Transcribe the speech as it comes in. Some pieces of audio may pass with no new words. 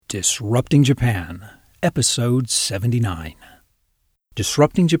Disrupting Japan, Episode 79.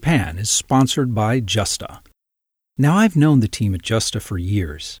 Disrupting Japan is sponsored by Justa. Now, I've known the team at Justa for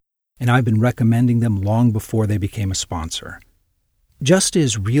years, and I've been recommending them long before they became a sponsor. Justa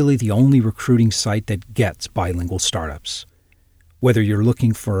is really the only recruiting site that gets bilingual startups. Whether you're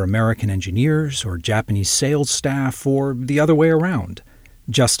looking for American engineers or Japanese sales staff or the other way around,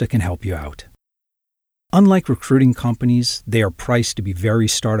 Justa can help you out. Unlike recruiting companies, they are priced to be very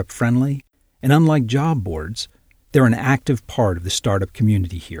startup-friendly, and unlike job boards, they're an active part of the startup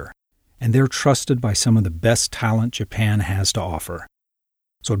community here, and they're trusted by some of the best talent Japan has to offer.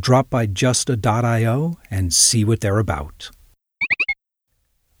 So drop by Justa.io and see what they're about.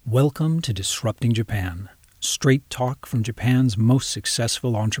 Welcome to Disrupting Japan, straight talk from Japan's most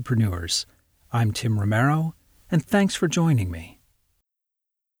successful entrepreneurs. I'm Tim Romero, and thanks for joining me.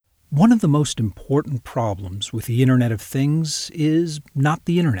 One of the most important problems with the Internet of Things is not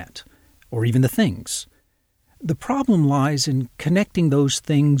the Internet, or even the things. The problem lies in connecting those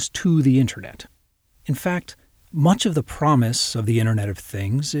things to the Internet. In fact, much of the promise of the Internet of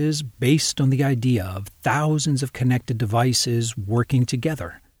Things is based on the idea of thousands of connected devices working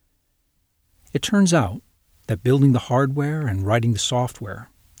together. It turns out that building the hardware and writing the software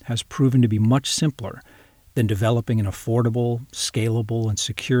has proven to be much simpler than developing an affordable, scalable, and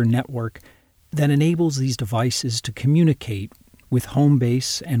secure network that enables these devices to communicate with home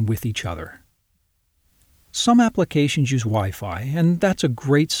base and with each other. Some applications use Wi-Fi, and that's a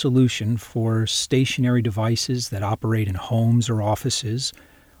great solution for stationary devices that operate in homes or offices,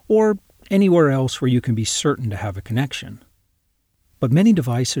 or anywhere else where you can be certain to have a connection. But many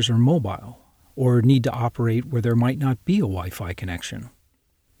devices are mobile, or need to operate where there might not be a Wi-Fi connection.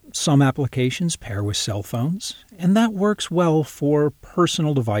 Some applications pair with cell phones, and that works well for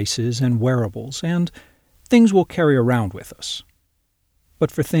personal devices and wearables, and things we'll carry around with us.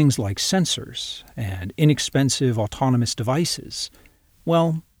 But for things like sensors and inexpensive autonomous devices,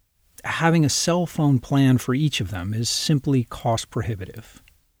 well, having a cell phone plan for each of them is simply cost prohibitive.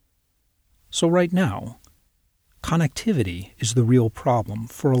 So right now, connectivity is the real problem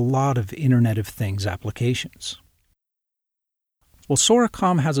for a lot of Internet of Things applications. Well,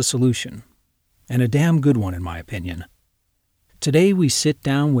 Soracom has a solution, and a damn good one in my opinion. Today we sit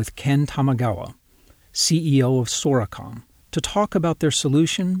down with Ken Tamagawa, CEO of Soracom, to talk about their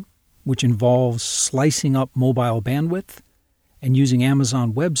solution, which involves slicing up mobile bandwidth and using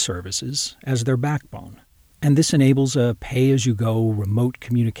Amazon Web Services as their backbone. And this enables a pay-as-you-go remote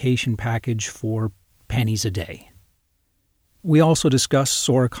communication package for pennies a day. We also discuss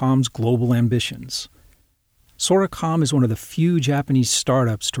Soracom's global ambitions. Soracom is one of the few Japanese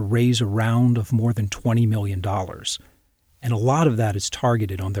startups to raise a round of more than $20 million, and a lot of that is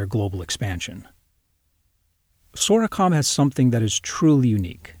targeted on their global expansion. Soracom has something that is truly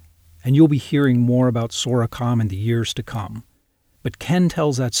unique, and you'll be hearing more about Soracom in the years to come. But Ken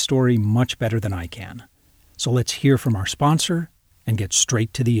tells that story much better than I can. So let's hear from our sponsor and get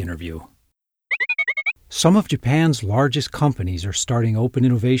straight to the interview. Some of Japan's largest companies are starting open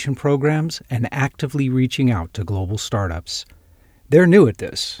innovation programs and actively reaching out to global startups. They're new at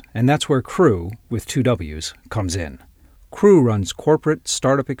this, and that's where Crew, with two W's, comes in. Crew runs corporate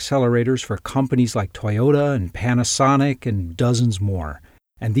startup accelerators for companies like Toyota and Panasonic and dozens more.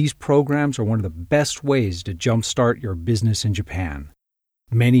 And these programs are one of the best ways to jumpstart your business in Japan.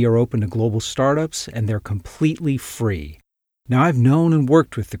 Many are open to global startups, and they're completely free. Now, I've known and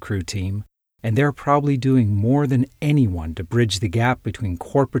worked with the Crew team, and they're probably doing more than anyone to bridge the gap between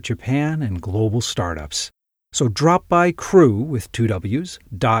corporate Japan and global startups. So drop by Crew with two W's,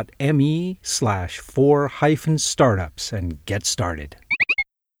 .me/4-startups and get started.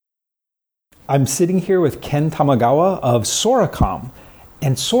 I'm sitting here with Ken Tamagawa of Soracom.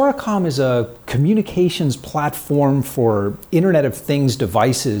 And Soracom is a communications platform for Internet of Things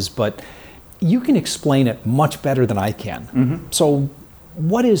devices, but you can explain it much better than I can. So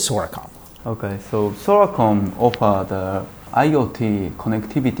what is Soracom? Okay, so Soracom offers the IoT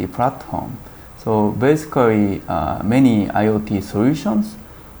connectivity platform. So basically, many IoT solutions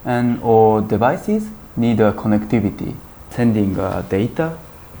and or devices need a connectivity, sending data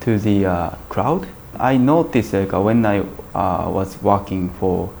to the cloud. I noticed when I was working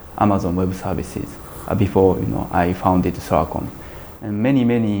for Amazon Web Services before I founded Soracom, and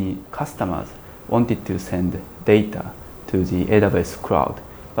many customers wanted to send data to the AWS cloud.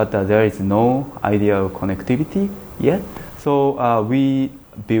 But there is no ideal connectivity yet. So we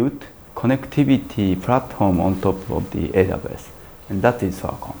built connectivity platform on top of the AWS, and that is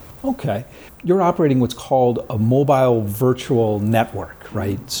Soracom. Okay. You're operating what's called a mobile virtual network,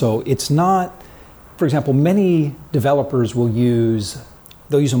 right? So it's not, for example, many developers will use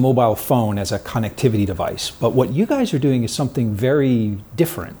they'll use a mobile phone as a connectivity device. But what you guys are doing is something very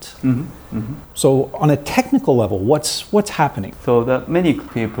different. So on a technical level, what's happening? So that many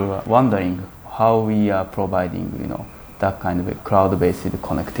people are wondering how we are providing, that kind of a cloud-based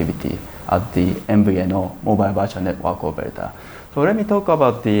connectivity at the MVNO, Mobile Virtual Network Operator. So let me talk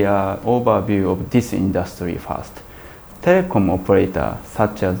about the overview of this industry first. Telecom operators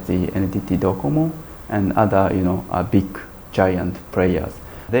such as the NTT Docomo and other, big giant players,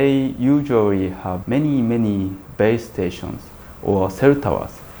 they usually have many base stations or cell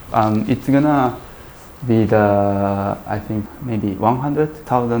towers. It's gonna be I think maybe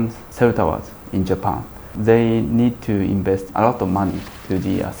 100,000 cell towers in Japan. They need to invest a lot of money to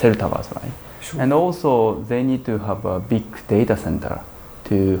the cell towers, right? Sure. And also they need to have a big data center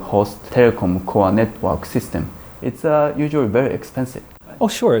to host telecom core network system. It's usually very expensive. Oh,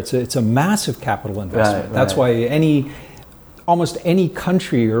 sure. It's a massive capital investment. Right, That's why almost any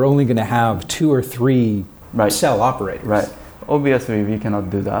country are only going to have 2 or 3 cell operators. Right. Obviously, we cannot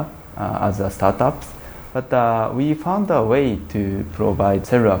do that as a startups. But we found a way to provide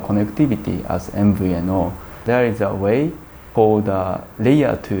cellular connectivity as MVNO. There is a way called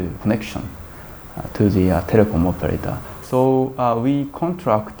layer 2 connection to the telecom operator. So we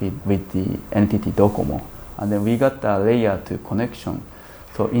contracted with the NTT Docomo, and then we got a layer 2 connection.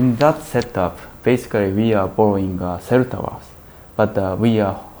 So in that setup, basically we are borrowing cell towers, but we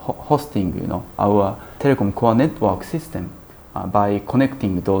are hosting, our telecom core network system by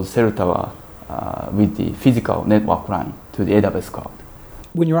connecting those cell towers with the physical network line to the AWS cloud.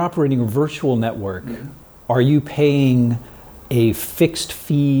 When you're operating a virtual network, are you paying a fixed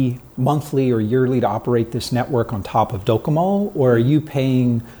fee monthly or yearly to operate this network on top of Docomo, or are you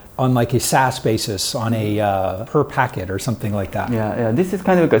paying on like a SaaS basis on a per packet or something like that? Yeah. This is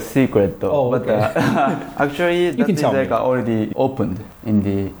kind of like a secret though. Oh, okay. But actually, that is like already opened in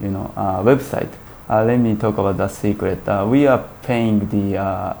the website. Let me talk about that secret. We are paying the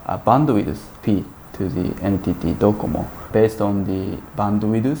bandwidth fee to the NTT Docomo based on the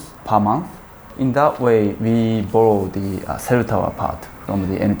bandwidth per month. In that way, we borrow the cell tower part from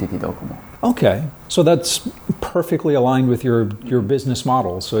the NTT Docomo. Okay, so that's perfectly aligned with your business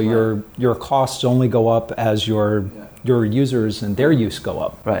model. So your costs only go up as your users and their use go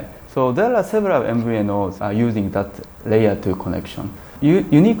up. Right. So there are several MVNOs using that layer 2 connection.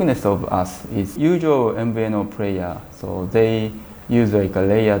 Uniqueness of us is usual MVNO player. So they use like a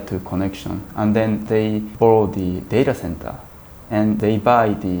layer 2 connection, and then they borrow the data center, and they buy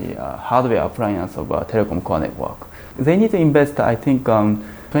the hardware appliance of a telecom core network. They need to invest, I think,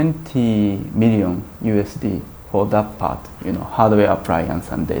 20 million USD for that part, hardware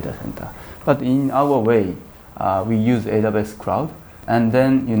appliance and data center. But in our way, we use AWS cloud, and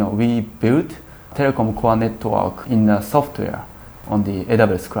then we built telecom core network in the software on the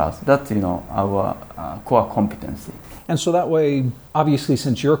AWS cloud. That's our core competency. And so that way, obviously,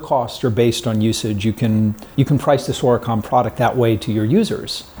 since your costs are based on usage, you can price the Soracom product that way to your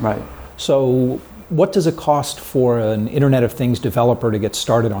users. Right. So what does it cost for an Internet of Things developer to get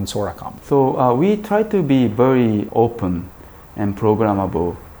started on Soracom? So we try to be very open and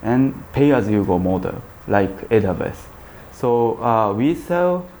programmable and pay-as-you-go model like AWS. So we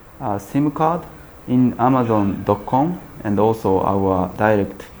sell SIM card in Amazon.com and also our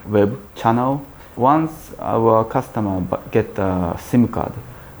direct web channel. Once our customer get a SIM card,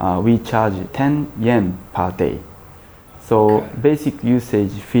 we charge 10 yen per day. So basic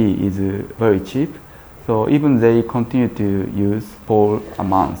usage fee is very cheap. So even they continue to use for a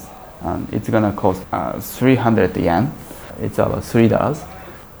month, it's gonna cost 300 yen. It's about $3.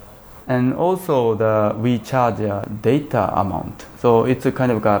 And also we charge a data amount. So it's a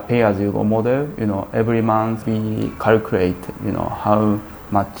kind of a pay-as-you-go model. Every month we calculate, how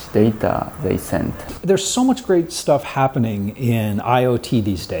much data they send. There's so much great stuff happening in IoT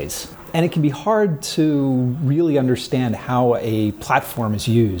these days. And it can be hard to really understand how a platform is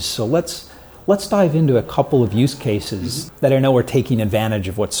used. So let's dive into a couple of use cases that I know are taking advantage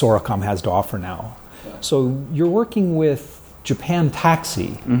of what Soracom has to offer now. So you're working with Japan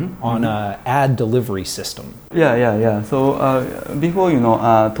Taxi on an ad delivery system. Yeah. So before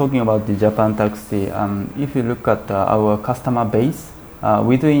talking about the Japan Taxi, if you look at our customer base,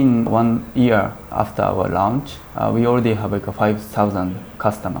 within 1 year after our launch, we already have like 5,000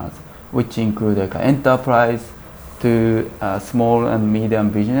 customers, which include like enterprise to small and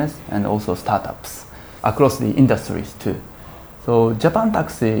medium business and also startups across the industries too. So Japan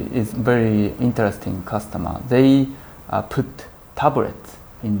Taxi is very interesting customer. They put tablets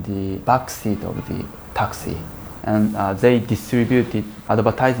in the back seat of the taxi, and they distributed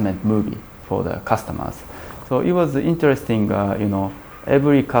advertisement movie for the customers. So it was interesting,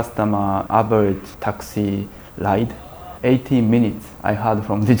 every customer average taxi ride 18 minutes I had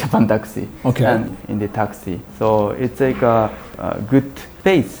from the Japan taxi and in the taxi. So it's like a good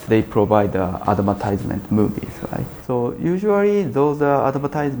space they provide advertisement movies, right? So usually those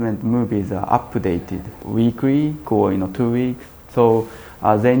advertisement movies are updated weekly or 2 weeks. So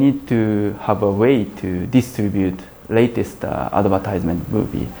they need to have a way to distribute latest advertisement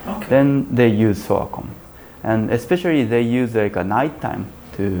movie. Then they use Soracom. And especially they use like a nighttime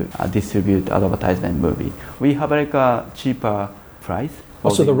to distribute advertisement movie. We have like a cheaper price.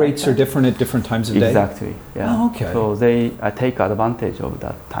 So the rates are different at different times of day? Exactly, yeah. Oh, okay. So they take advantage of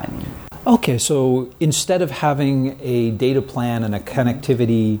that timing. Okay, so instead of having a data plan and a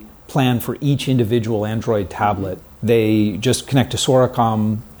connectivity plan for each individual Android tablet, they just connect to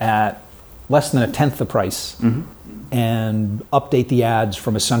Soracom at less than a tenth the price and update the ads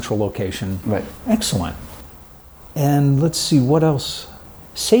from a central location. Right. Excellent. And let's see, what else?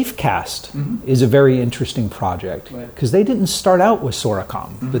 Safecast is a very interesting project because they didn't start out with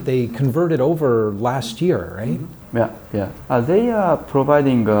Soracom, but they converted over last year, right? Yeah. They are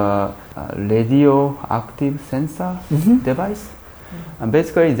providing a radioactive sensor device. And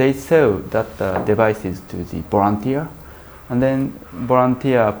basically they sell that devices to the volunteer, and then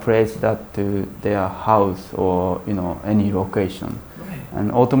volunteer place that to their house or any location, and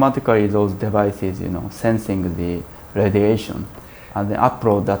automatically those devices sensing the radiation, and then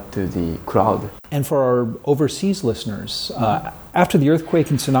upload that to the cloud. And for our overseas listeners, after the earthquake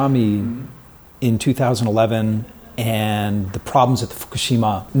and tsunami in 2011 and the problems at the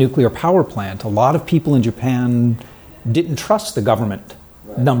Fukushima nuclear power plant, a lot of people in Japan didn't trust the government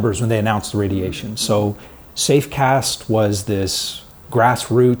numbers when they announced the radiation. So Safecast was this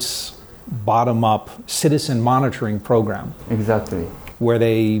grassroots, bottom-up citizen monitoring program. Exactly. Where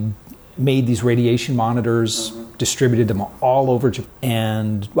they made these radiation monitors, distributed them all over Japan.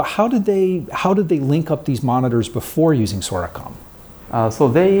 And how did they link up these monitors before using Soracom? So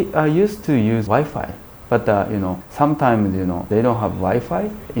they used to use Wi-Fi, but sometimes they don't have Wi-Fi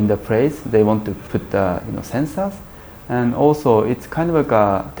in the place. They want to put sensors, and also it's kind of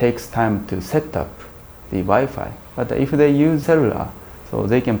like takes time to set up the Wi-Fi. But if they use cellular, so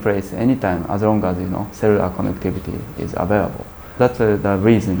they can place anytime as long as cellular connectivity is available. That's the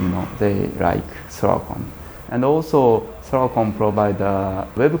reason they like Soracom. And also Soracom provide a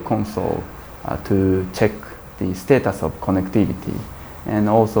web console to check the status of connectivity, and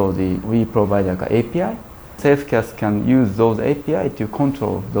also we provide like an API. Safecast can use those API to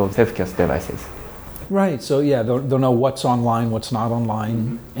control those Safecast devices. Right. So yeah, they'll know what's online, what's not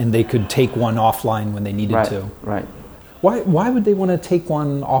online, and they could take one offline when they needed to. Right. Why would they want to take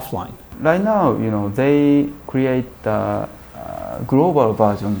one offline? Right now, they create global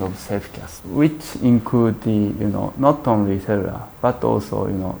versions of Safecast, which include the not only cellular but also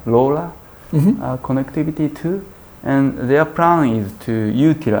LoRa connectivity too. And their plan is to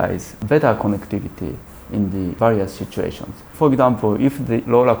utilize better connectivity in the various situations. For example, if the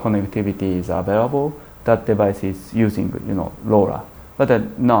LoRa connectivity is available, that device is using LoRa,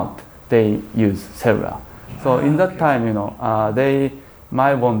 but not, they use cellular. So in that time, they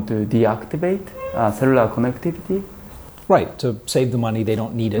might want to deactivate cellular connectivity. Right, to save the money, they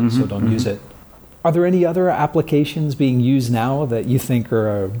don't need it, so don't use it. Are there any other applications being used now that you think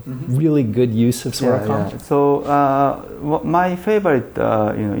are a really good use of Soracom? Yeah. So my favorite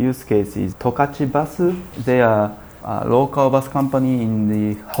use case is Tokachi Bus. They are a local bus company in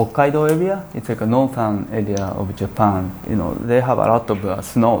the Hokkaido area. It's like a northern area of Japan. They have a lot of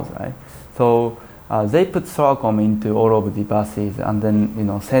snows, right? So they put Soracom into all of the buses, and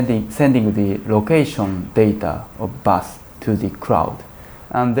then sending the location data of bus to the cloud.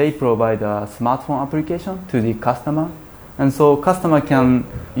 And they provide a smartphone application to the customer, and so customer can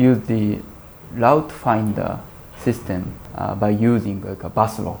use the route finder system by using like a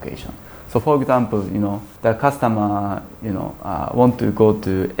bus location. So for example, the customer want to go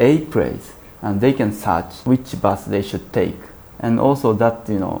to a place, and they can search which bus they should take, and also that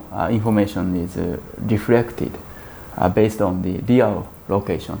information is reflected based on the real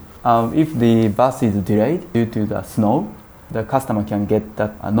location. If the bus is delayed due to the snow, the customer can get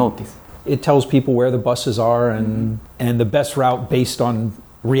that notice. It tells people where the buses are and the best route based on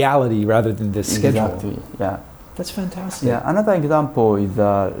reality rather than the schedule. Exactly, yeah. That's fantastic. Yeah, another example is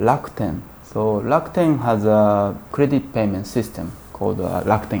Rakuten. So Rakuten has a credit payment system called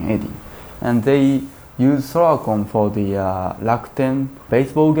Rakuten Eddy. And they use Soracom for the Rakuten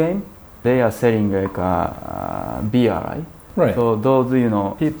baseball game. They are selling like beer, right? Right. So those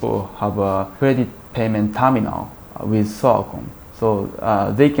people have a credit payment terminal with Soracom. So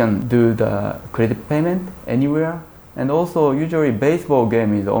they can do the credit payment anywhere And also, usually baseball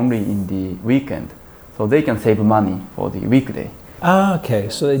game is only in the weekend, so they can save money for the weekday. Ah, okay.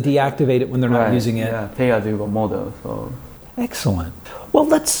 So they deactivate it when they're not using it. Yeah, pay-as-you-go model. So excellent. Well,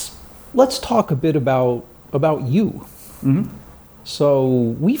 let's talk a bit about you. mm-hmm. So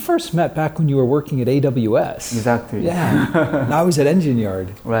we first met back when you were working at AWS. Exactly. Yeah. Now I was at Engine Yard.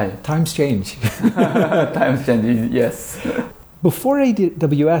 Right. Times change. Times change. Yes. Before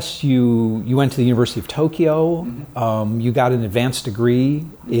AWS, you went to the University of Tokyo. Mm-hmm. You got an advanced degree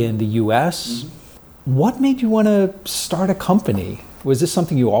in the US. Mm-hmm. What made you want to start a company? Was this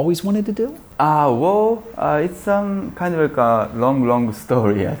something you always wanted to do? It's kind of like a long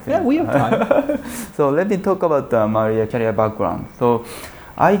story, I think. Yeah, we have time. So let me talk about my career background. So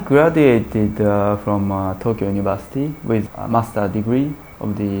I graduated from Tokyo University with a master's degree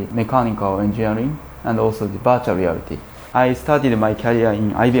of the mechanical engineering and also the virtual reality. I started my career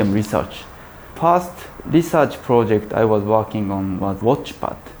in IBM research. First research project I was working on was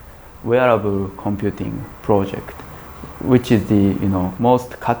WatchPad, wearable computing project, which is the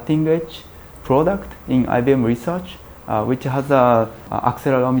most cutting edge product in IBM research, which has a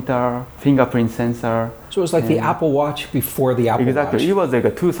accelerometer, fingerprint sensor. So it was like the Apple Watch before the Apple Watch. Exactly, it was like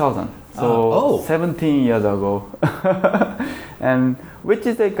a 2000, so 17 years ago, and which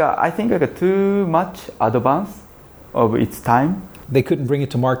is like I think like too much advanced of its time. They couldn't bring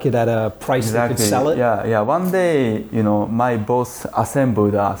it to market at a price that could sell it. Yeah. One day, my boss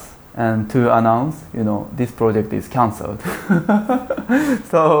assembled us and to announce, this project is cancelled.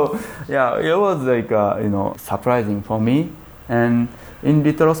 So, yeah, it was like, surprising for me. And in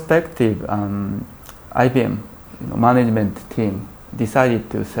retrospective, IBM, management team decided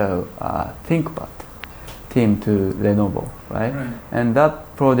to sell ThinkPad team to Lenovo, right? And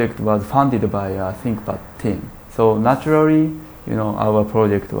that project was funded by ThinkPad team. So naturally, our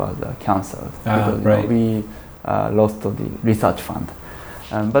project was cancelled because we lost the research fund.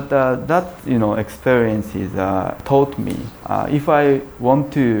 But that experiences taught me if I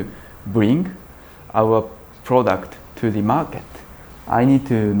want to bring our product to the market, I need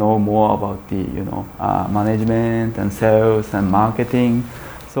to know more about the management and sales and marketing.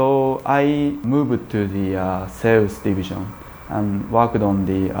 So I moved to the sales division and worked on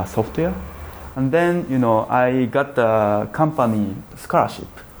the software. And then, I got a company scholarship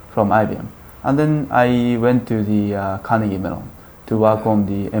from IBM. And then I went to the Carnegie Mellon to work on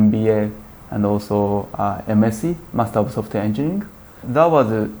the MBA and also MSc, Master of Software Engineering. That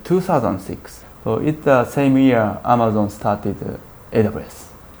was 2006. So it's the same year Amazon started AWS.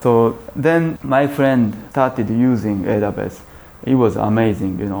 So then my friend started using AWS. It was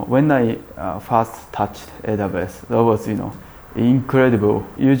amazing, When I first touched AWS, that was, incredible.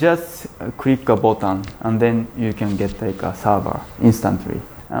 You just click a button and then you can get like a server instantly.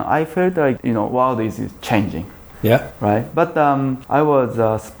 I felt like world is changing. Yeah. Right. But I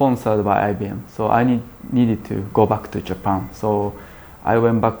was sponsored by IBM, so I needed to go back to Japan. So I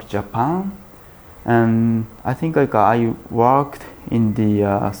went back to Japan, and I think like I worked in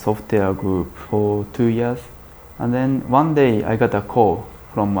the software group for 2 years, and then one day I got a call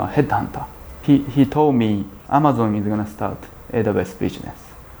from a headhunter. He told me Amazon is gonna start AWS business.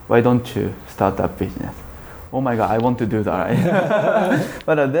 Why don't you start that business? Oh my God, I want to do that. Right?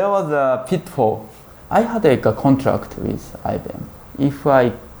 But there was a pitfall. I had like a contract with IBM. If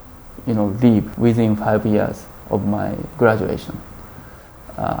I, leave within 5 years of my graduation,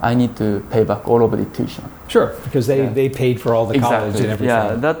 I need to pay back all of the tuition. Sure, because they paid for all the college and everything.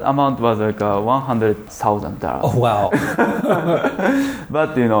 Yeah, that amount was like $100,000. Oh wow!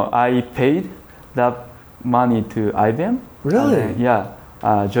 But I paid that money to IBM. Really?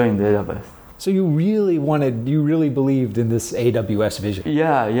 Joined AWS. So you really believed in this AWS vision.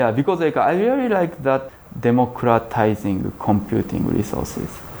 Yeah, because I really like that democratizing computing resources.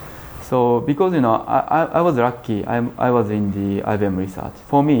 So because I was lucky, I was in the IBM research.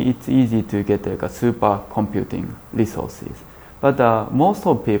 For me, it's easy to get like a super computing resources, but most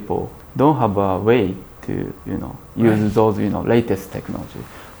of people don't have a way to use those latest technology.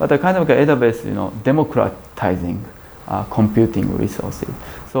 But kind of like AWS, democratizing computing resources.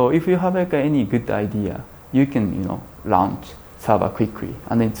 So if you have like any good idea, you can launch server quickly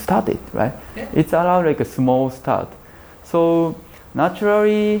and then start it, right? Yeah. It's allowed like a small start. So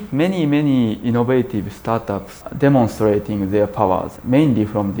naturally, many innovative startups demonstrating their powers, mainly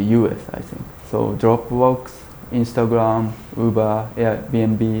from the US, I think. So Dropbox, Instagram, Uber,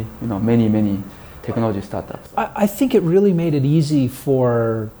 Airbnb, many technology startups. I think it really made it easy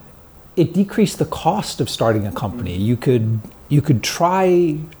it decreased the cost of starting a company. You could try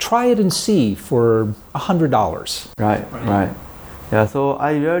it and see for $100. Right. Yeah, so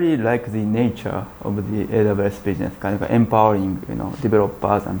I really like the nature of the AWS business, kind of empowering,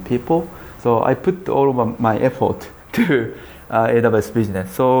 developers and people. So I put all of my effort to AWS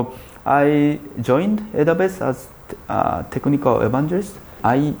business. So I joined AWS as technical evangelist.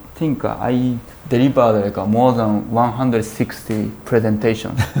 I think I delivered more than 160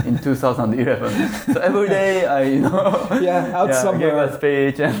 presentations in 2011. So every day I, out somewhere. give a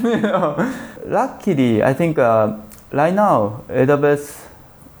speech. And, luckily, I think right now AWS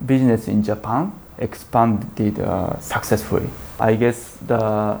business in Japan expanded successfully. I guess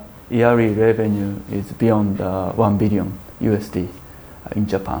the yearly revenue is beyond 1 billion USD in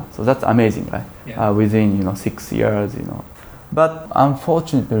Japan. So that's amazing, right? Yeah. Within 6 years, But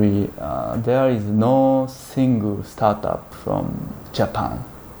unfortunately, there is no single startup from Japan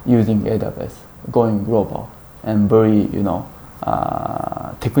using AWS going global and very,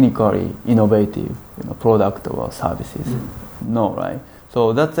 technically innovative, product or services. No, right?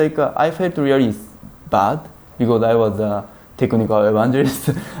 So that's like I felt really bad because I was a technical evangelist,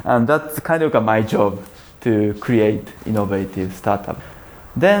 and that's kind of my job to create innovative startup.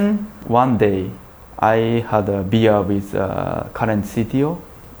 Then one day, I had a beer with current CTO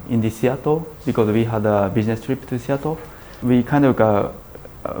in Seattle because we had a business trip to Seattle. We kind of got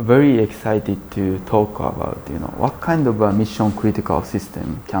very excited to talk about what kind of a mission critical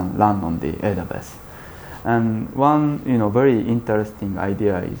system can run on the AWS. And one very interesting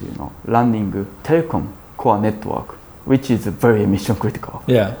idea is running telecom core network, which is very mission critical.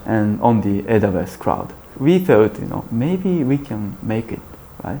 Yeah. And on the AWS cloud, we felt maybe we can make it,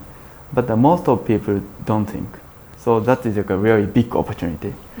 right? But most of people don't think. So that is like a very big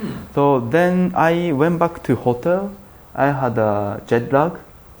opportunity. So then I went back to hotel. I had a jet lag.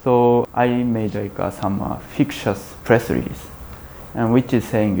 So I made some fictitious press release, and which is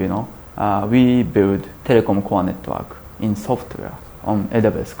saying, we build telecom core network in software on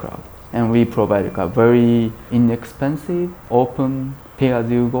AWS cloud. And we provide a very inexpensive, open,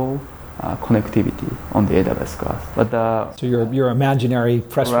 pay-as-you-go connectivity on the AWS cloud. But so your imaginary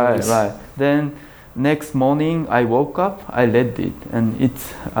press release. Right. Then next morning I woke up, I read it, and it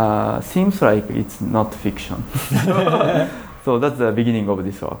seems like it's not fiction. So that's the beginning of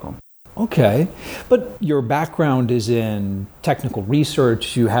this Soracom. Okay, but your background is in technical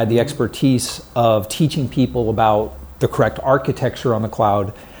research. You had the expertise of teaching people about the correct architecture on the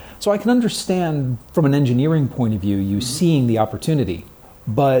cloud. So I can understand from an engineering point of view, you seeing the opportunity.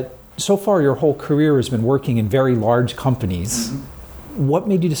 But so far, your whole career has been working in very large companies. What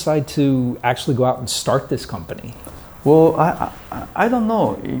made you decide to actually go out and start this company? Well, I don't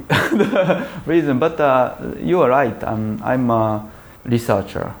know the reason, but you are right. I'm a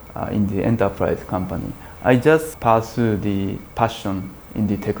researcher in the enterprise company. I just pursue the passion in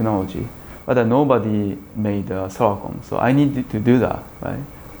the technology, but nobody made Soracom, so I needed to do that, right?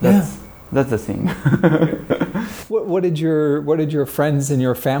 That's the thing. What did your friends and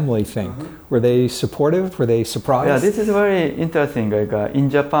your family think? Were they supportive? Were they surprised? Yeah, this is very interesting. Like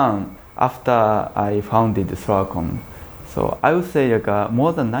in Japan, after I founded Soracom, so I would say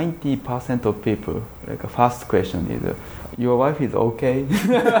more than 90% of people, first question is, your wife is okay?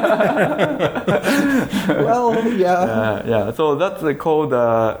 Well, yeah. Yeah. So that's called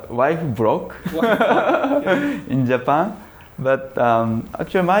wife broke in Japan. But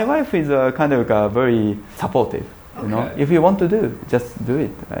actually, my wife is kind of very supportive. If you want to do, just do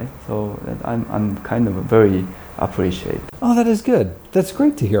it, right? So I'm kind of very appreciate. Oh, that is good. That's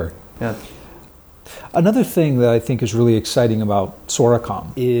great to hear. Yeah. Another thing that I think is really exciting about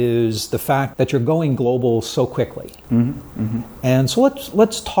Soracom is the fact that you're going global so quickly. And so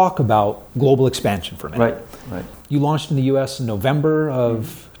let's talk about global expansion for a minute. Right. You launched in the U.S. in November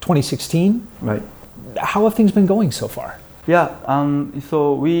of 2016. Right. How have things been going so far? Yeah.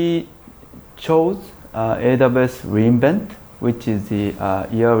 So we chose AWS re:Invent, which is the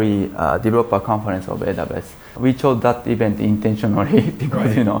yearly developer conference of AWS. We chose that event intentionally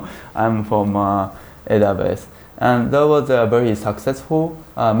because I'm from AWS, and that was very successful.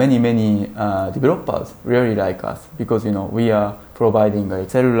 Many developers really like us because we are providing a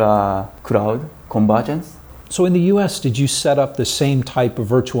cellular cloud convergence. So in the U.S., did you set up the same type of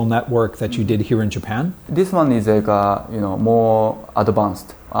virtual network that you did here in Japan? This one is more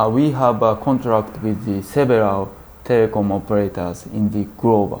advanced. We have a contract with the several telecom operators in the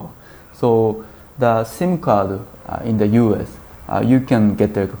global. So the SIM card in the US, you can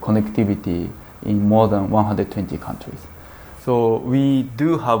get connectivity in more than 120 countries. So we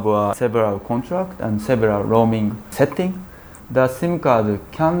do have several contracts and several roaming settings. The SIM card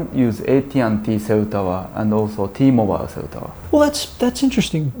can use AT&T cell tower and also T-Mobile cell tower. Well, that's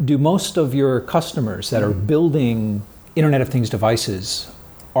interesting. Do most of your customers that are building Internet of Things devices,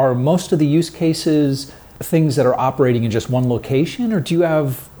 are most of the use cases things that are operating in just one location, or do you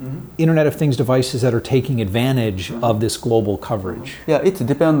have Internet of Things devices that are taking advantage of this global coverage? Yeah, it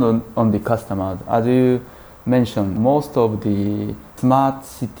depends on the customer. As you mentioned, most of the smart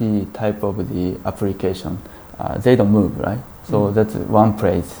city type of the application, they don't move, right? So that's one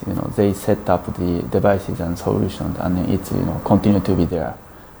place, they set up the devices and solutions, and it's, continue to be there.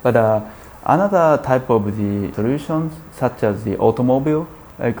 But another type of the solutions, such as the automobile,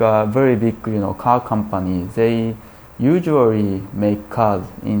 like a very big, car company, they usually make cars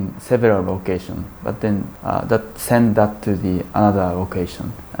in several locations, but then that send that to the another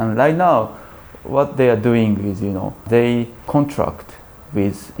location. And right now, what they are doing is, they contract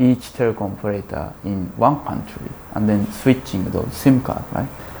with each telecom operator in one country and then switching those SIM cards, right?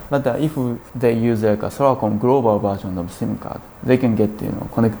 But if they use like a Soracom global version of SIM card, they can get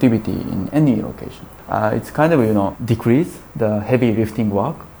connectivity in any location. It's kind of decrease the heavy lifting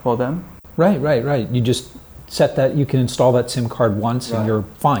work for them. Right. You just set that, you can install that SIM card once and you're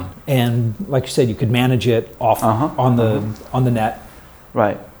fine. And like you said, you could manage it off on the net.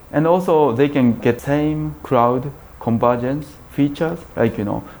 Right. And also they can get same cloud convergence features. Like,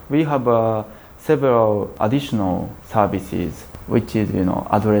 we have several additional services which is,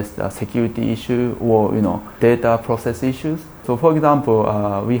 address the security issue or, data process issues. So for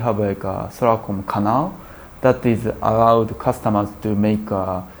example, we have like a Soracom Canal that is allowed customers to make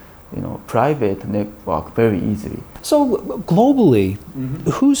private network very easily. So globally,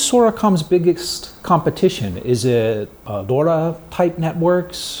 who's Soracom's biggest competition? Is it LoRa type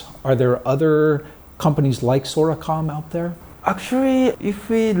networks? Are there other companies like Soracom out there? Actually, if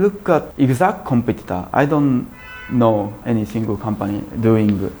we look at exact competitor, I don't know any single company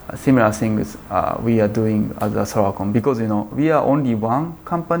doing similar things we are doing as a Soracom, because we are only one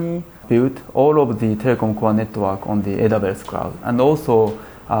company built all of the telecom core network on the AWS cloud, and also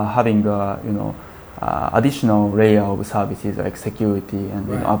having additional layer of services like security and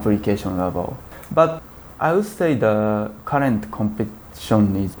application level. But I would say the current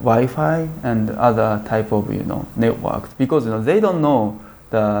competition is Wi-Fi and other type of networks, because they don't know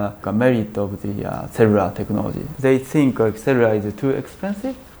the merit of the cellular technology. They think cellular is too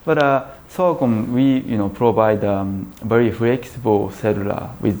expensive, but Soracom, we provide very flexible cellular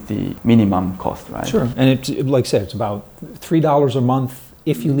with the minimum cost, right? Sure, and it's like I said, it's about $3 a month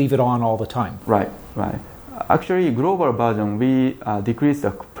if you leave it on all the time. Right. Actually, global version we decreased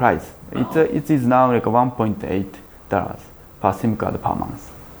the price. It is now like $1.8 per SIM card per month.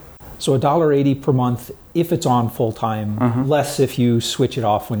 So $1.80 per month if it's on full time, less if you switch it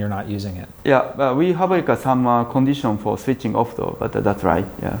off when you're not using it. Yeah, we have like some condition for switching off though, but that's right.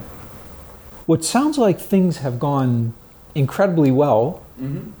 Yeah. What sounds like things have gone incredibly well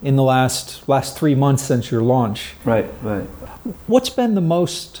in the last 3 months since your launch. Right. What's been the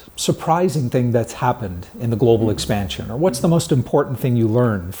most surprising thing that's happened in the global expansion, or what's the most important thing you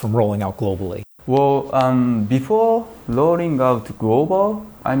learned from rolling out globally? Well, before rolling out global,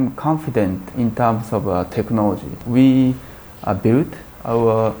 I'm confident in terms of technology. We built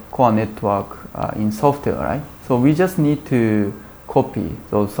our core network in software, right? So we just need to copy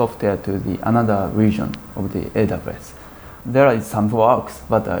those software to the another region of the AWS. There is some works,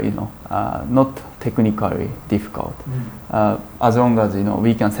 but not technically difficult. As long as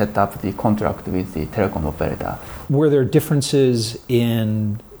we can set up the contract with the telecom operator. Were there differences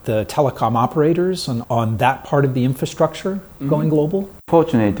in the telecom operators on that part of the infrastructure going global?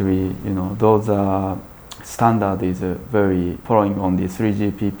 Fortunately, those standard is very following on the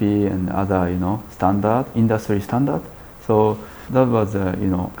 3GPP and other, standard, industry standard. So that was,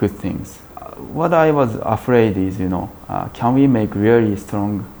 good things. What I was afraid is, can we make really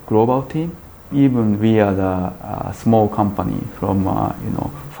strong global team? Even we are the small company from,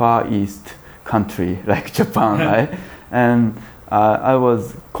 far east country like Japan, right? And I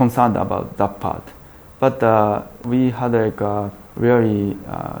was concerned about that part. But we had like a really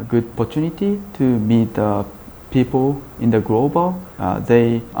good opportunity to meet people in the global.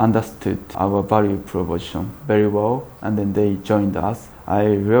 They understood our value proposition very well, and then they joined us.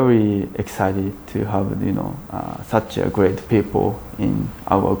 I'm really excited to have such a great people in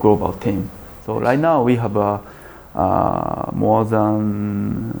our global team. So right now we have more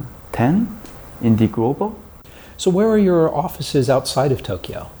than 10 in the global. So where are your offices outside of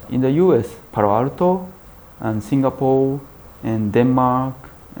Tokyo? In the US, Palo Alto, and Singapore, and Denmark,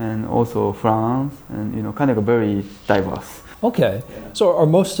 and also France, and kind of very diverse. Okay. So are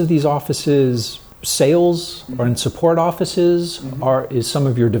most of these offices sales or in support offices? Is some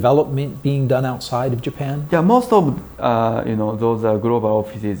of your development being done outside of Japan? Yeah, most of those global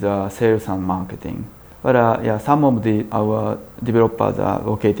offices are sales and marketing. But yeah, some of our developers are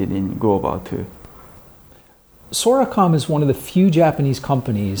located in global too. Soracom is one of the few Japanese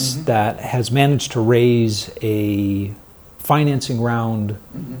companies that has managed to raise a financing round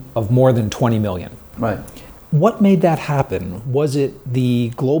of more than 20 million. Right. What made that happen? Was it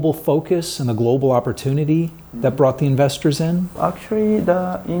the global focus and the global opportunity that brought the investors in? Actually,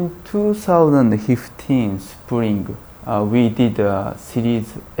 in 2015 spring, we did a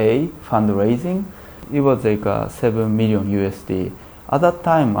Series A fundraising. It was like $7 million USD. At that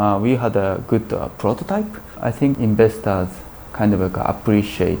time, we had a good prototype. I think investors kind of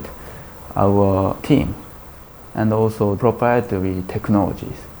appreciate our team and also proprietary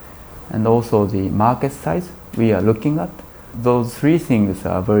technologies and also the market size we are looking at. Those three things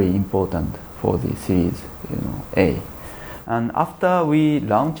are very important for the Series A. And after we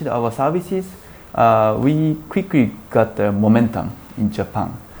launched our services, we quickly got momentum in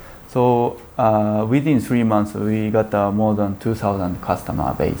Japan. So within 3 months, we got more than 2,000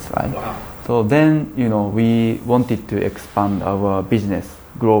 customer base, right? Wow. So then, we wanted to expand our business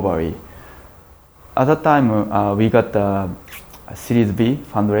globally. At that time, we got a Series B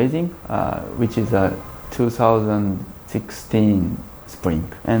fundraising, which is a 2016 spring,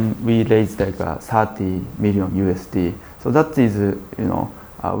 and we raised like 30 million USD. So that is,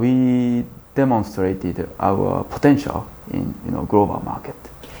 we demonstrated our potential in global market.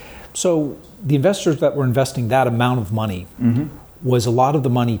 So the investors that were investing that amount of money, was a lot of the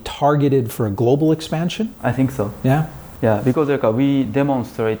money targeted for a global expansion? I think so. Yeah? Yeah, because we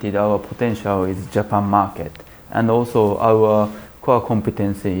demonstrated our potential is Japan market, and also our core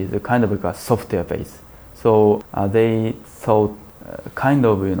competency is kind of like a software base. So they thought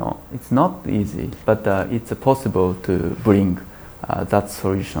it's not easy, but it's possible to bring that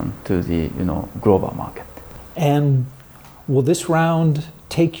solution to the global market. And will this round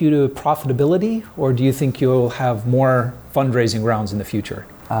take you to profitability, or do you think you'll have more fundraising rounds in the future?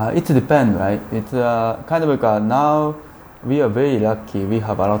 It depends, right? It's kind of like now we are very lucky. We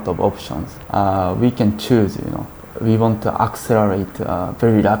have a lot of options. We can choose. We want to accelerate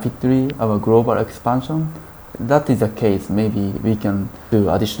very rapidly our global expansion. That is the case. Maybe we can do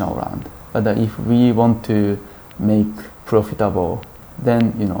additional round. But if we want to make profitable,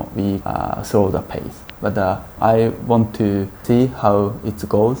 then we slow the pace. But I want to see how it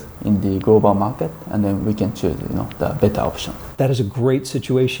goes in the global market, and then we can choose the better option. That is a great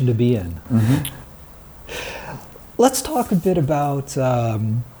situation to be in. Let's talk a bit about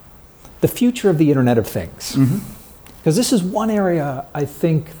the future of the Internet of Things. Because this is one area I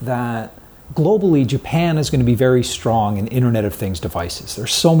think that globally Japan is going to be very strong in Internet of Things devices.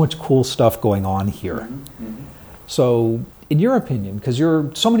 There's so much cool stuff going on here. So in your opinion, because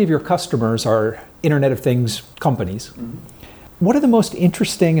so many of your customers are Internet of Things companies, what are the most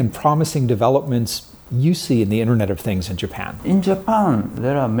interesting and promising developments you see in the Internet of Things in Japan? In Japan,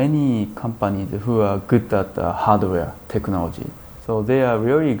 there are many companies who are good at hardware technology. So they are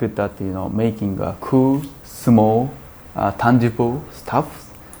really good at making cool, small, tangible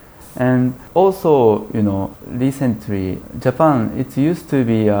stuff. And also, recently, Japan, it used to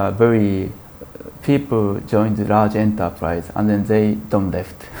be very people joined large enterprise and then they don't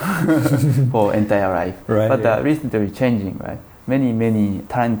left for entire life. Right, but yeah. Recently changing, right? Many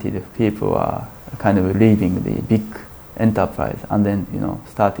talented people are kind of leaving the big enterprise and then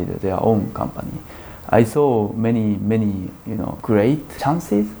started their own company. I saw many great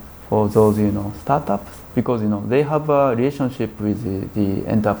chances for those startups because they have a relationship with the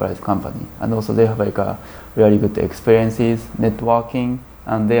enterprise company, and also they have like a really good experiences networking,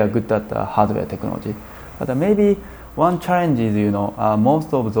 and they are good at hardware technology. But maybe one challenge is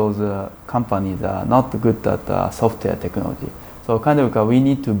most of those companies are not good at software technology. So kind of we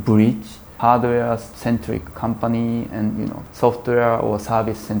need to bridge hardware-centric company and software or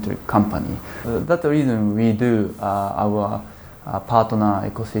service-centric company. That's the reason we do our partner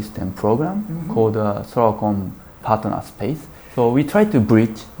ecosystem program called Soracom Partner Space. So we try to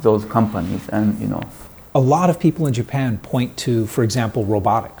bridge those companies and A lot of people in Japan point to, for example,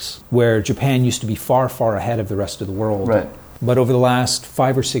 robotics, where Japan used to be far, far ahead of the rest of the world. Right. But over the last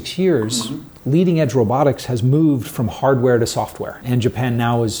 5 or 6 years, leading-edge robotics has moved from hardware to software, and Japan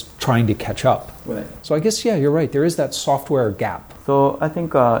now is trying to catch up. Right. So I guess, yeah, you're right. There is that software gap. So I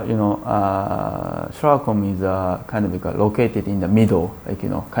think Soracom is kind of located in the middle,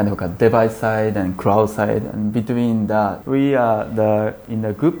 kind of a device side and cloud side, and between that, we are in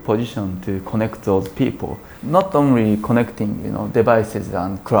a good position to connect those people. Not only connecting devices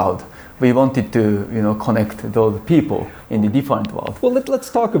and cloud, we wanted to connect those people in the different world. Well,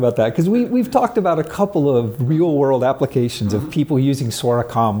 let's talk about that, because we've talked about a couple of real-world applications of people using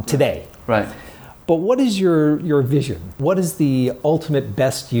Soracom today. Right. But what is your vision? What is the ultimate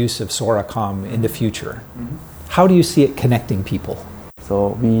best use of Soracom in the future? How do you see it connecting people?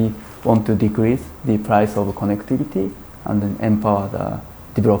 So we want to decrease the price of connectivity and then empower the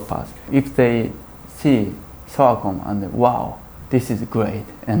developers. If they see Soracom and wow, this is great,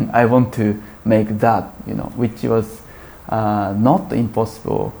 and I want to make that, which was not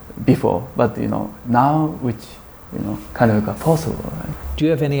impossible before, but now which kind of possible. Right? Do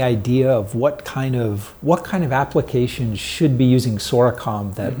you have any idea of what kind of applications should be using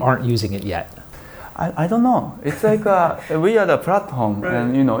Soracom that aren't using it yet? I don't know. It's like we are the platform, right.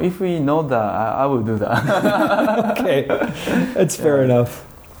 And if we know that, I will do that. Okay, that's fair enough.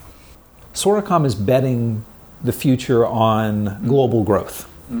 Soracom is betting the future on global growth.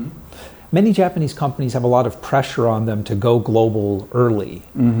 Mm-hmm. Many Japanese companies have a lot of pressure on them to go global early.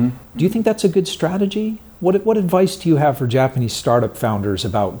 Mm-hmm. Do you think that's a good strategy? What advice do you have for Japanese startup founders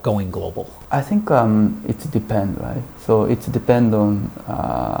about going global? I think it depends, right? So it depends on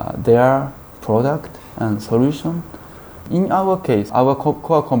their product and solution. In our case, our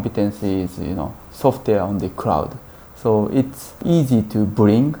core competency is software on the cloud. So it's easy to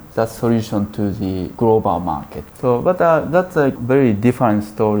bring that solution to the global market. So, but that's a very different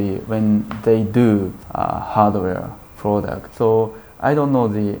story when they do hardware product. So I don't know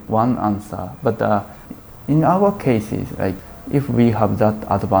the one answer, but in our cases, like if we have that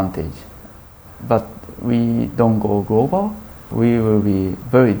advantage, but we don't go global, we will be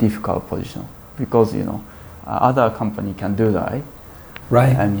very difficult position because other company can do that, right?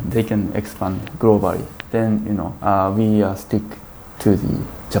 Right. I mean, they can expand globally. Then we stick to the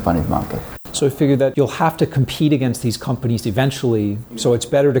Japanese market. So I figure that you'll have to compete against these companies eventually. So it's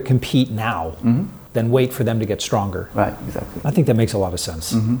better to compete now than wait for them to get stronger. Right. Exactly. I think that makes a lot of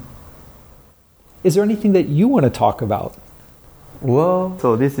sense. Mm-hmm. Is there anything that you want to talk about? Well,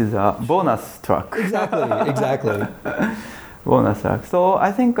 so this is a bonus track. Exactly. Bonus track. So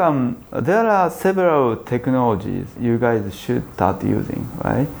I think there are several technologies you guys should start using,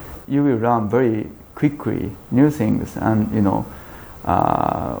 right? You will learn very quickly new things, and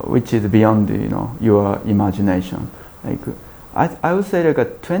which is beyond your imagination. Like I would say,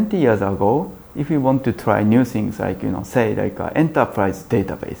 like 20 years ago, if you want to try new things, like say like enterprise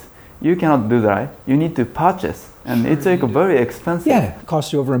database, you cannot do that. You need to purchase, and it's like very expensive. Yeah, it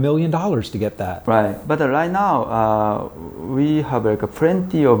costs you over $1 million to get that. Right, but right now we have like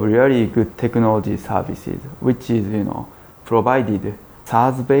plenty of really good technology services, which is provided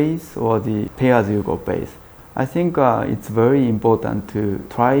SaaS base or the pay-as-you-go base. I think it's very important to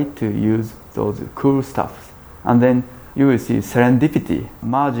try to use those cool stuff, and then you will see serendipity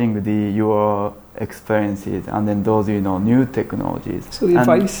merging your experiences and then those new technologies. So the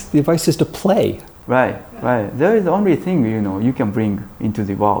advice is to play. Right. There is only thing you can bring into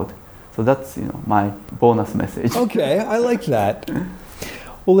the world. So that's my bonus message. Okay, I like that.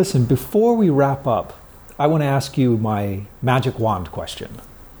 Well, listen, before we wrap up, I want to ask you my magic wand question.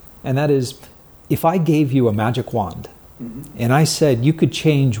 And that is, if I gave you a magic wand and I said you could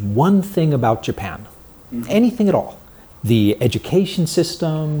change one thing about Japan, anything at all, the education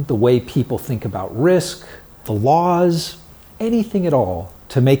system, the way people think about risk, the laws, anything at all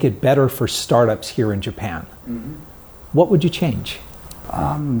to make it better for startups here in Japan, what would you change?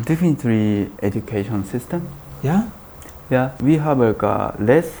 Definitely education system. Yeah? Yeah, we have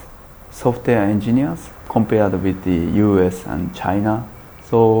less software engineers compared with the US and China.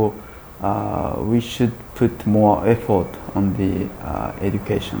 So we should put more effort on the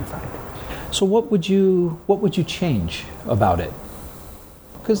education side. So what would you change about it?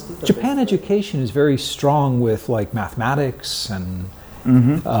 Because Japan education is very strong with like mathematics, and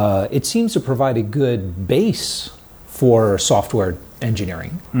it seems to provide a good base for software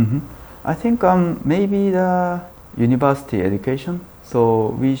engineering. I think maybe the university education. So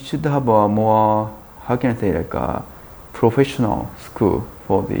we should have a more, how can I say, like a professional school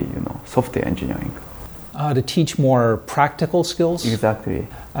for the software engineering. To teach more practical skills? Exactly.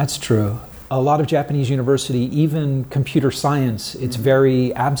 That's true. A lot of Japanese university, even computer science, it's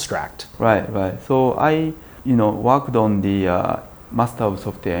very abstract. Right. So I, worked on the Master of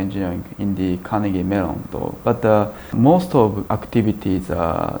Software Engineering in the Carnegie Mellon, though. But most of activities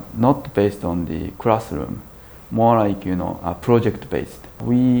are not based on the classroom, more like, project based.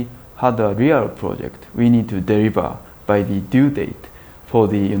 We had a real project we need to deliver by the due date for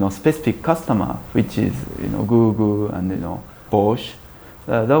the, specific customer, which is, Google and, Bosch.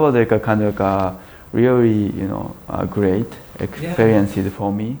 That was like a kind of a really, great experiences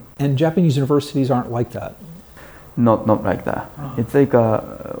for me. And Japanese universities aren't like that. Not like that. Oh. It's like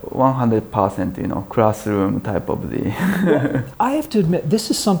a 100%, classroom type of the. Well, I have to admit,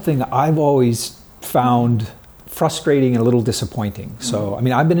 this is something I've always found frustrating and a little disappointing. So, I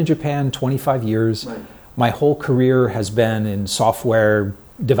mean, I've been in Japan 25 years. Right. My whole career has been in software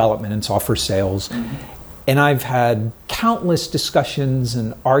development and software sales. And I've had countless discussions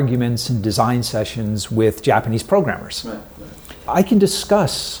and arguments and design sessions with Japanese programmers. Right. I can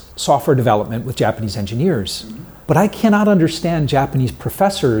discuss software development with Japanese engineers, but I cannot understand Japanese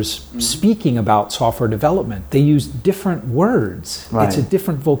professors speaking about software development. They use different words. Right. It's a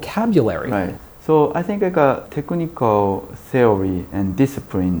different vocabulary. Right. So I think like a technical theory and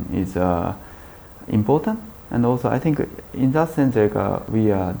discipline is important, and also I think in that sense like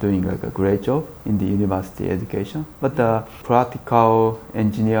we are doing like a great job in the university education. But practical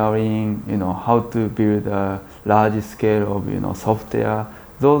engineering, how to build a large scale of software,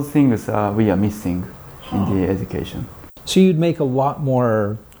 those things we are missing in the education. So you'd make a lot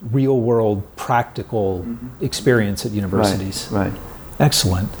more real-world practical experience at universities. Right.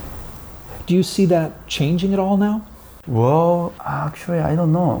 Excellent. Do you see that changing at all now? Well, actually, I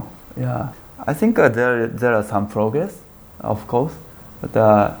don't know. Yeah, I think there are some progress, of course, but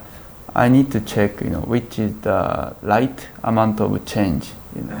I need to check, which is the right amount of change,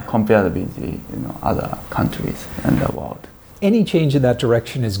 compared with the other countries and the world. Any change in that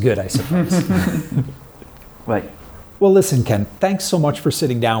direction is good, I suppose. Right. Well, listen, Ken, thanks so much for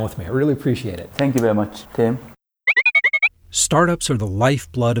sitting down with me. I really appreciate it. Thank you very much, Tim. Startups are the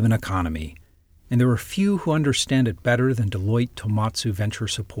lifeblood of an economy, and there are few who understand it better than Deloitte Tohmatsu Venture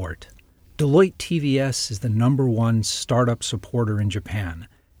Support. Deloitte TVS is the #1 startup supporter in Japan,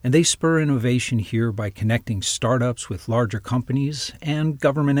 and they spur innovation here by connecting startups with larger companies and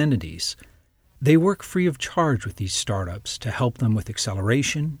government entities. They work free of charge with these startups to help them with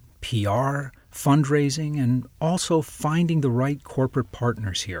acceleration, PR, fundraising, and also finding the right corporate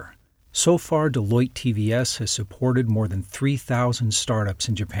partners here. So far, Deloitte TVS has supported more than 3,000 startups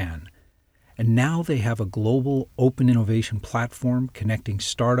in Japan. And now they have a global open innovation platform connecting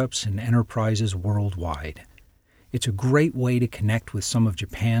startups and enterprises worldwide. It's a great way to connect with some of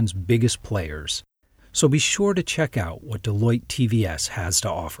Japan's biggest players. So be sure to check out what Deloitte TVS has to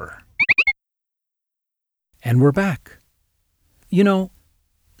offer. And we're back.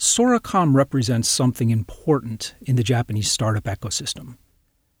 Soracom represents something important in the Japanese startup ecosystem.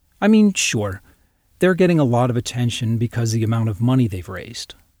 I mean, sure, they're getting a lot of attention because of the amount of money they've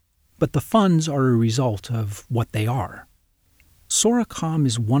raised. But the funds are a result of what they are. Soracom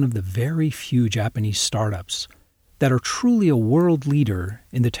is one of the very few Japanese startups that are truly a world leader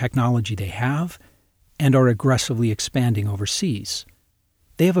in the technology they have and are aggressively expanding overseas.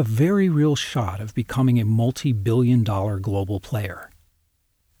 They have a very real shot of becoming a multi-billion-dollar global player.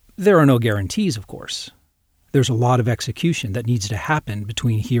 There are no guarantees, of course. There's a lot of execution that needs to happen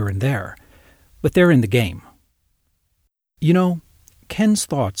between here and there, but they're in the game. Ken's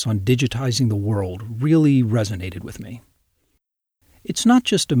thoughts on digitizing the world really resonated with me. It's not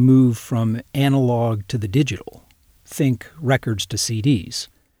just a move from analog to the digital, think records to CDs,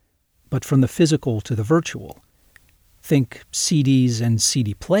 but from the physical to the virtual, think CDs and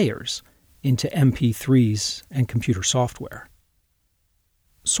CD players into MP3s and computer software.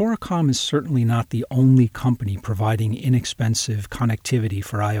 Soracom is certainly not the only company providing inexpensive connectivity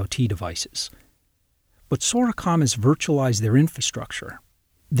for IoT devices. But Soracom has virtualized their infrastructure.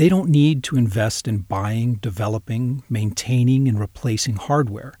 They don't need to invest in buying, developing, maintaining, and replacing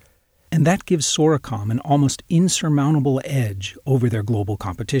hardware. And that gives Soracom an almost insurmountable edge over their global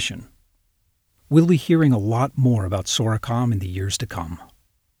competition. We'll be hearing a lot more about Soracom in the years to come.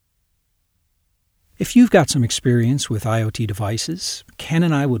 If you've got some experience with IoT devices, Ken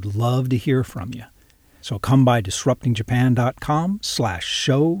and I would love to hear from you. So come by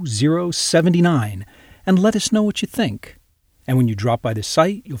disruptingjapan.com/show079 and let us know what you think. And when you drop by the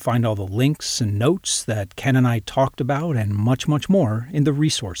site, you'll find all the links and notes that Ken and I talked about and much, much more in the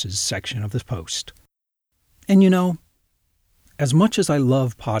resources section of this post. And as much as I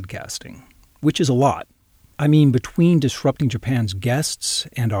love podcasting, which is a lot, between Disrupting Japan's guests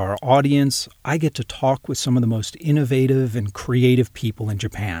and our audience, I get to talk with some of the most innovative and creative people in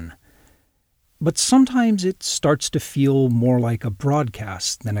Japan. But sometimes it starts to feel more like a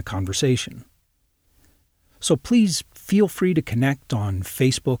broadcast than a conversation. So please feel free to connect on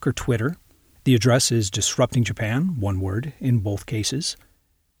Facebook or Twitter. The address is Disrupting Japan, one word, in both cases.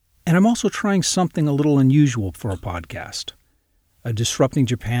 And I'm also trying something a little unusual for a podcast, a Disrupting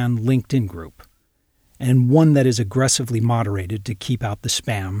Japan LinkedIn group, and one that is aggressively moderated to keep out the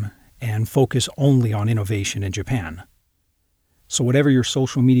spam and focus only on innovation in Japan. So whatever your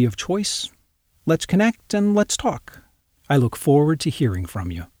social media of choice, let's connect and let's talk. I look forward to hearing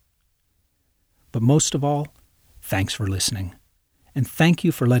from you. But most of all, thanks for listening. and thank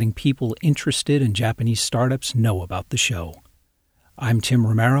you for letting people interested in Japanese startups know about the show. I'm Tim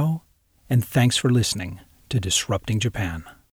Romero, and thanks for listening to Disrupting Japan.